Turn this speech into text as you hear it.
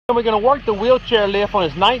We're going to work the wheelchair lift on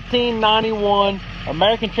this 1991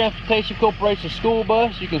 American Transportation Corporation school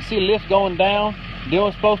bus. You can see the lift going down, doing what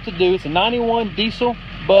it's supposed to do. It's a 91 diesel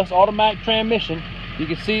bus, automatic transmission. You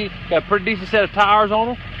can see got a pretty decent set of tires on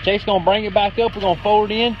them. Chase going to bring it back up. We're going to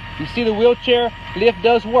fold it in. You see the wheelchair lift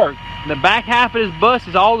does work. The back half of this bus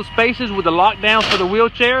is all the spaces with the lockdowns for the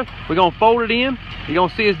wheelchairs. We're going to fold it in. You're going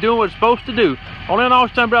to see it's doing what it's supposed to do. On an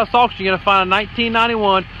auction auction, you're going to find a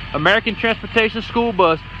 1991 American Transportation school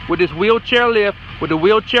bus with this wheelchair lift, with the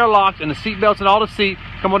wheelchair locks and the seat belts and all the seats.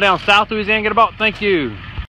 Come on down South Louisiana, get a box. Thank you.